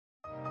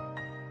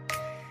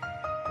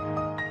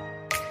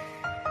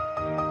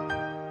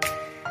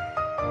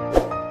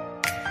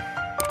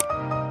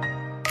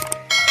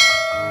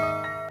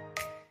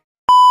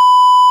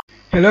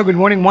Hello, good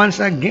morning once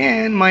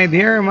again, my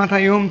dear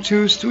Matayom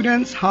 2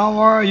 students. How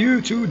are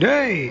you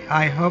today?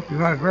 I hope you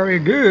have a very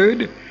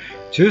good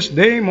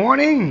Tuesday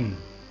morning.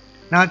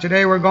 Now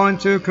today we're going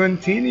to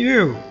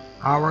continue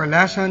our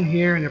lesson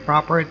here in the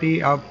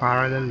property of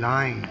parallel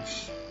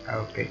lines.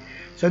 Okay,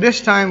 so this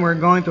time we're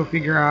going to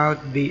figure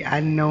out the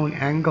unknown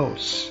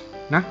angles.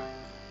 Nah?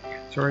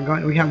 So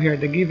we have here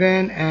the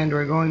given, and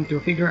we're going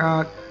to figure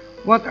out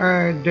what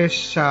are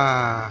these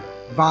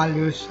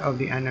values of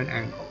the unknown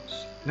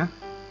angles. Nah?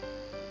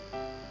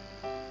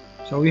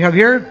 So we have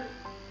here,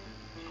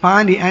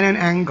 find the unknown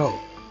angle.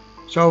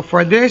 So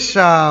for this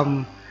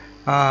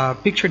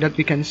picture that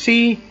we can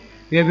see,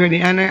 we have here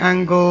the unknown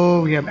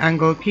angle, we have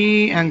angle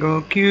P,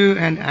 angle Q,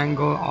 and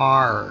angle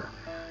R.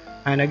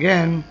 And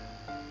again,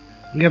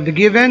 we have the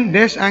given,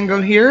 this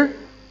angle here,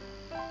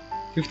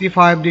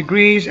 55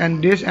 degrees,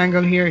 and this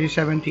angle here is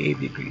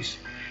 78 degrees.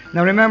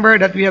 Now remember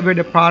that we have here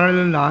the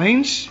parallel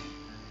lines,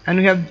 and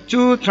we have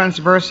two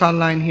transversal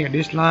lines here,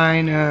 this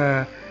line,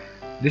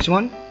 this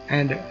one,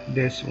 and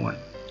this one.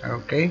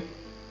 Okay,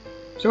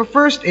 so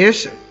first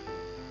is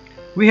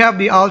we have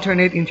the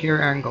alternate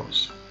interior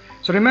angles.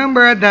 So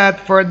remember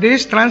that for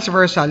this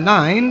transversal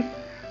line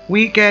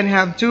we can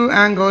have two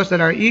angles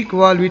that are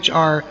equal, which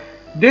are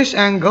this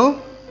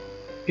angle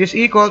is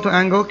equal to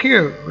angle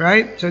Q,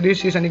 right? So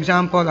this is an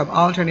example of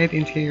alternate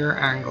interior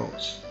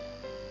angles.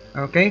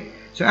 Okay,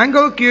 so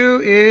angle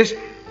Q is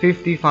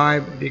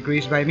 55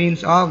 degrees by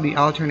means of the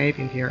alternate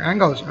interior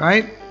angles,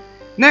 right?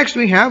 Next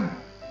we have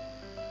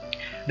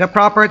the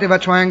property of a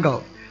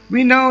triangle.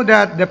 We know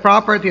that the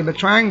property of a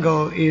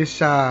triangle is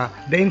the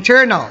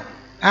internal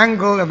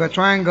angle of a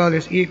triangle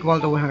is equal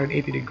to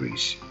 180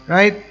 degrees,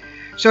 right?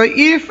 So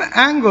if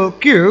angle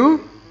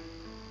Q,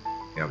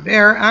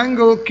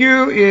 angle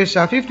Q is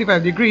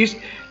 55 degrees,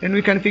 then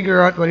we can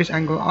figure out what is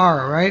angle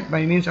R, right?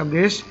 By means of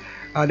this,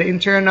 the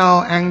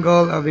internal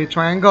angle of the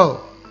triangle.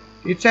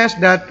 It says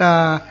that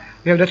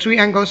we have the three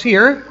angles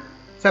here,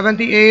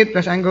 78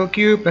 plus angle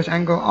Q plus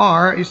angle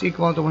R is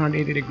equal to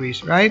 180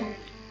 degrees, right?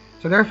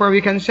 So therefore, we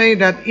can say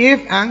that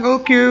if angle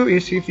Q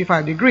is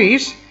 55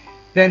 degrees,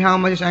 then how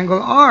much is angle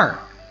R?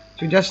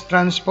 So just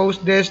transpose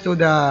this to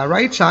the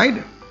right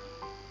side.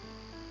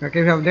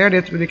 Okay, we have there,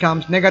 that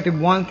becomes negative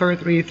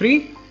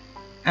 133,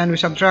 and we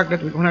subtract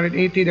that with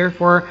 180.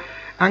 Therefore,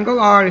 angle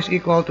R is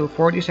equal to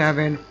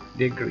 47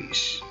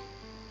 degrees.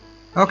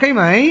 Okay,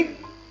 my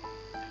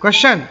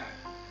question.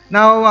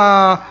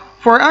 Now,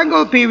 for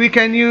angle P, we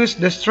can use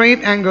the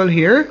straight angle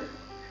here.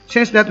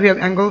 Since that we have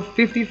angle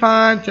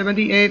 55,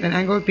 78, and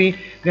angle P,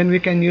 then we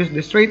can use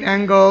the straight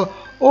angle,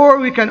 or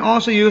we can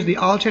also use the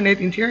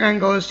alternate interior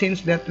angle, since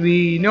that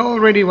we know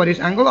already what is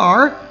angle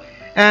R,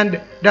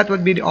 and that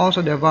would be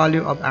also the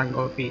value of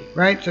angle P,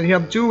 right? So you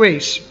have two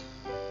ways.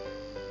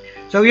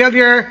 So we have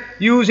here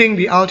using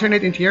the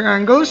alternate interior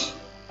angles.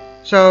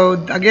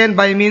 So again,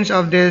 by means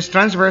of this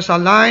transversal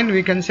line,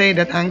 we can say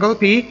that angle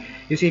P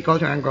is equal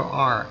to angle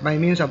R by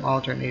means of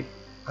alternate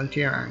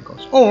interior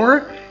angles,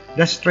 or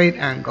the straight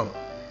angle.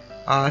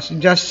 So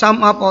just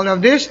sum up all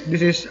of this.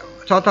 This is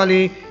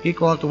totally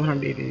equal to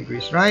 180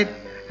 degrees, right?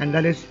 And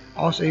that is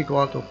also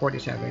equal to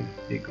 47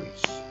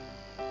 degrees.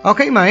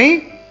 Okay,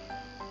 Mai?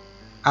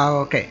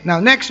 Okay, now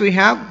next we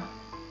have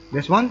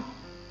this one.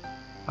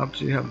 So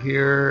we have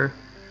here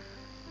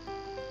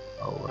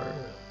our,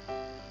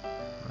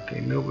 okay,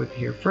 move it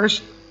here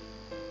first.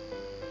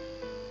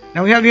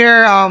 Now we have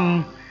here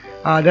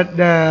that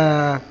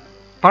the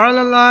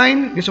parallel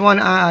line, this one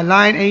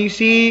line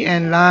AC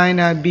and line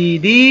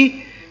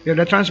BD. We have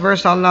the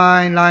transversal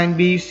line, line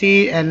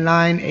BC, and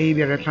line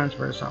AB are the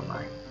transversal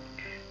line.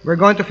 We're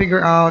going to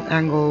figure out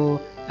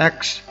angle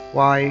X,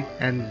 Y,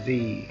 and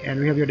Z. And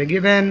we have here the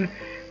given.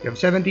 We have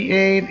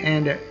 78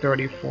 and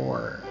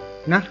 34.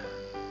 Nah?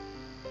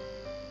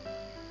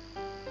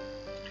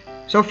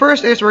 So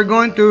first is we're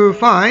going to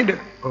find,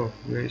 oh,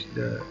 where's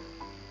the,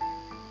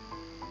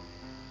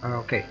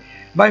 okay.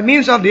 By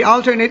means of the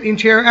alternate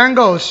interior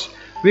angles,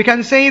 we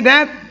can say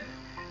that,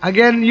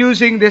 again,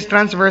 using this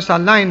transversal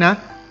line, nah?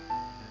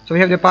 So we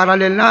have the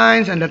parallel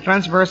lines and the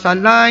transversal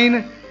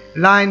line,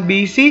 line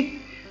BC.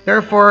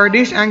 Therefore,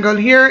 this angle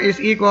here is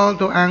equal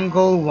to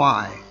angle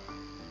Y.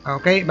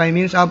 Okay, by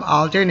means of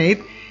alternate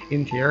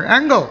interior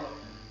angle.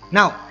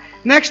 Now,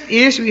 next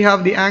is we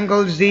have the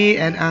angle Z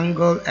and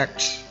angle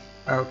X.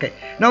 Okay,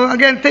 now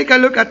again, take a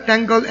look at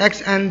angle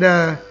X and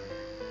the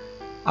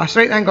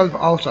straight angle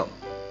also.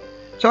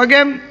 So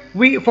again,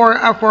 for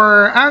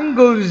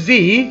angle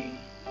Z,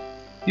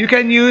 you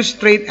can use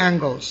straight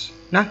angles.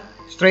 Nah?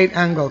 Straight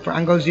angle for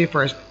angle Z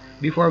first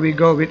before we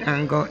go with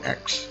angle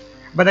X.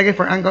 But again,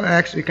 for angle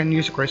X, we can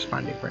use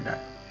corresponding for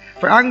that.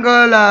 For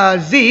angle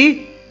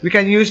Z, we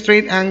can use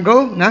straight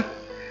angle. Nah?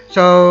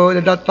 So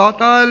the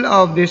total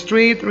of these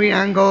three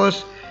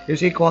angles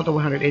is equal to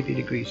 180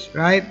 degrees,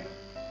 right?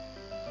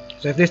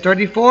 So if this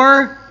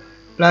 34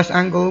 plus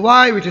angle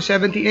Y, which is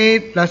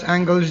 78, plus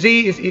angle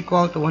Z is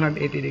equal to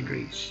 180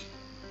 degrees.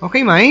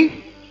 Okay,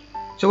 Mai?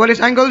 So what is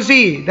angle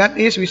Z? That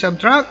is, we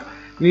subtract,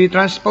 we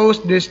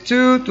transpose this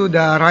 2 to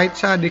the right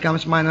side,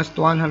 becomes minus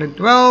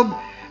 112,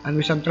 and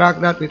we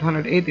subtract that with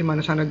 180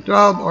 minus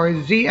 112, or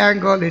Z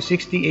angle is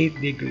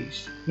 68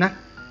 degrees. Na?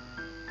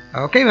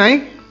 Okay,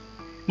 May?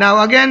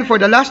 Now again, for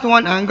the last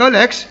one, angle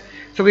X,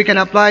 so we can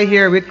apply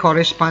here with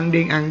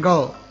corresponding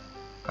angle.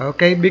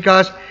 Okay,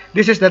 because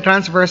this is the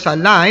transversal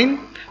line.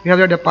 We have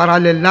here the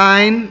parallel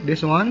line,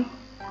 this one,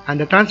 and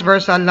the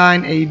transversal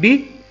line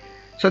AB.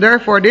 So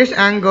therefore, this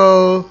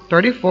angle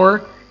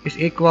 34 is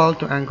equal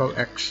to angle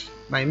X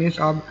by means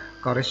of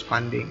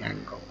corresponding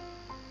angle.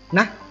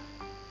 Na?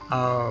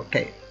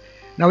 Okay.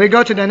 Now we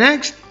go to the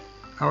next,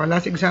 our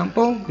last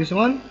example, this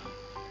one.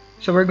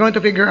 So we're going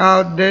to figure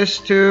out this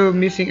two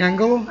missing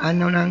angle,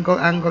 unknown angle,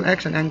 angle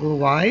X and angle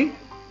Y.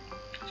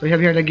 So we have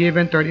here the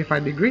given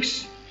 35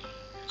 degrees.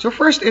 So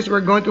first is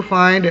we're going to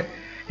find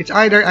it's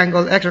either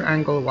angle X or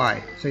angle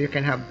Y. So you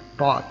can have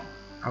both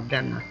of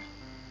them.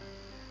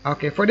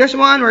 Okay, for this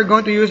one, we're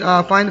going to use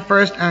find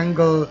first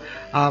angle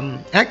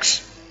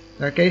X.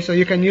 Okay, so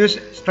you can use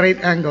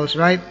straight angles,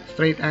 right?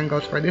 Straight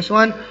angles for this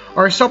one,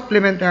 or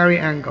supplementary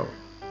angle.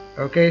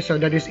 Okay, so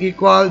that is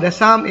equal, the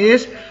sum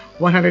is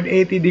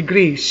 180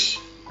 degrees.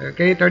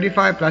 Okay,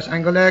 35 plus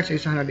angle X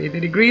is 180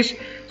 degrees.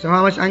 So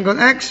how much angle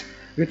X?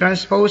 We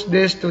transpose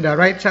this to the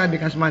right side,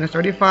 becomes minus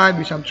 35.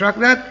 We subtract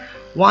that.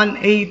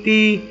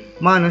 180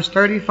 minus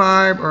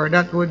 35, or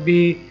that would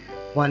be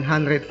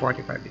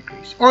 145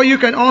 degrees. Or you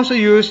can also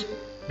use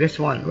this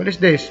one. What is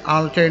this?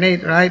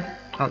 Alternate, right?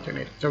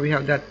 Alternate. So we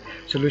have that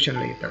solution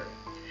later.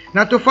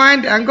 Now to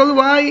find angle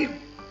Y,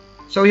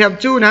 so we have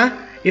two na.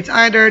 It's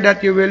either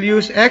that you will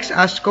use X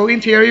as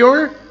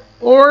co-interior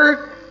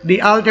or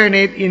the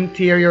alternate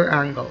interior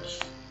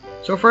angles.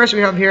 So first we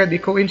have here the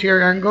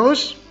co-interior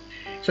angles.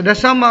 So the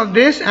sum of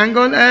this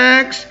angle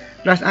X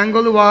plus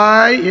angle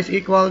Y is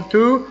equal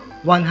to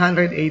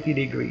 180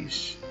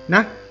 degrees.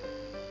 Na?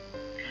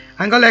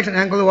 Angle X and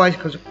angle Y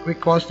is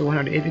equals to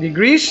 180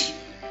 degrees.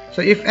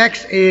 So if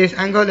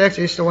angle X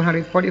is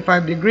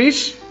 145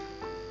 degrees,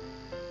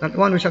 that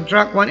one we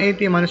subtract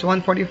 180 minus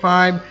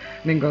 145,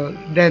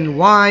 then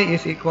Y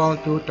is equal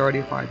to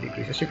 35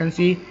 degrees. As you can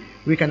see,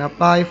 we can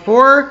apply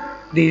for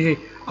the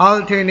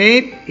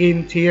alternate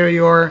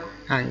interior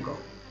angle.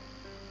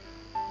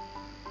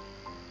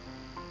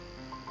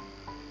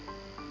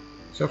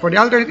 So for the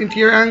alternate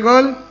interior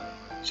angle,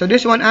 so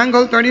this one,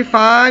 angle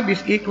 35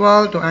 is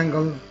equal to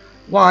angle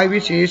Y,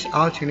 which is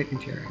alternate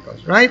interior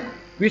angles, right?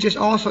 Which is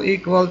also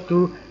equal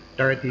to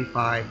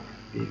 35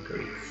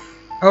 degrees.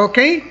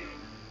 Okay?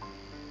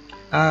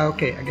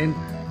 Okay, again,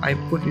 I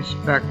put this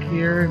back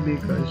here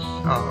because,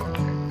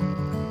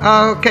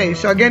 okay,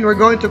 so again, we're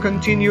going to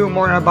continue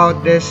more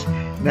about this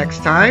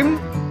next time.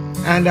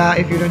 And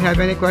if you don't have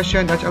any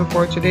question, that's all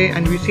for today.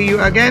 And we see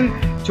you again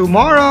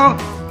tomorrow.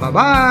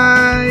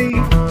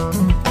 Bye-bye.